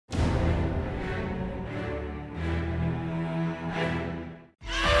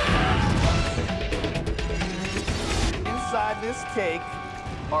this cake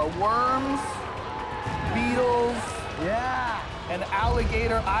are worms, beetles, and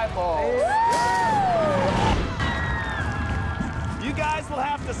alligator eyeballs. You guys will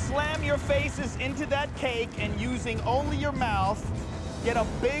have to slam your faces into that cake and using only your mouth, get a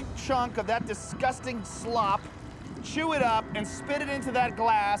big chunk of that disgusting slop, chew it up, and spit it into that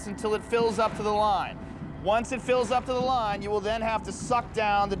glass until it fills up to the line. Once it fills up to the line, you will then have to suck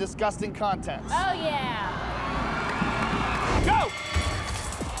down the disgusting contents. Oh, yeah. Go!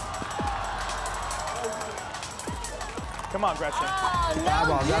 Come on, Gretchen. Oh,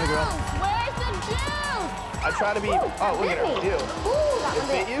 no juice. Where's the juice? I try to be, oh, look at her, ew. It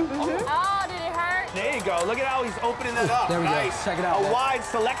bit you? Oh, did it hurt? There you go, look at how he's opening that up. There we nice. go, check it out. A wide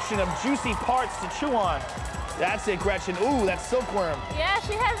selection of juicy parts to chew on. That's it, Gretchen. Ooh, that silkworm. Yeah,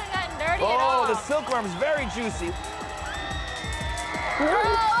 she hasn't gotten dirty at all. Oh, the silkworm's very juicy. Throw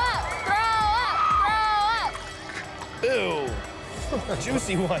up, throw up, throw up. Ew.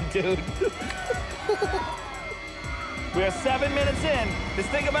 Juicy one, dude. We are 7 minutes in. Just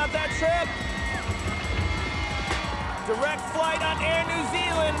think about that trip. Direct flight on Air New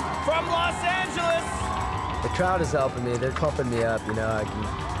Zealand from Los Angeles. The crowd is helping me. They're pumping me up, you know. I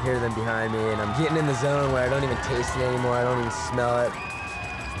can hear them behind me, and I'm getting in the zone where I don't even taste it anymore. I don't even smell it.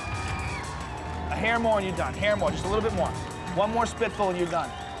 A hair more and you're done. Hair more, just a little bit more. One more spitful and you're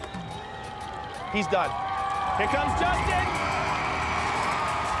done. He's done. Here comes Justin.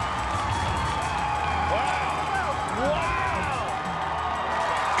 Wow. Wow.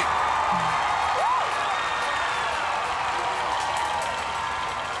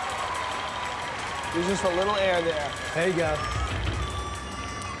 There's just a little air there. There you go.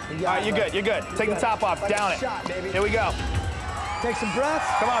 All right, you're good, you're good. Take the top off, down it. Here we go. Take some breaths.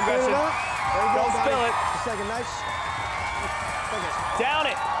 Come on, Gretchen. There you go, Don't spill it. Just like a nice... Down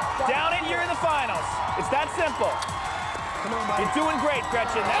it. Down it, you're in the finals. It's that simple. Come on, buddy. You're doing great,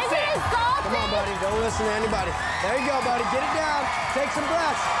 Gretchen. That's Is it. it salty? Come on, buddy. Don't listen to anybody. There you go, buddy. Get it down. Take some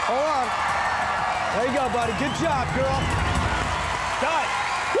breaths. Hold on. There you go, buddy. Good job, girl. Done.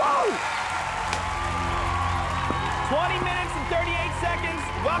 Woo! 20 minutes and 38 seconds.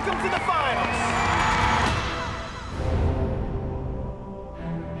 Welcome to the finals.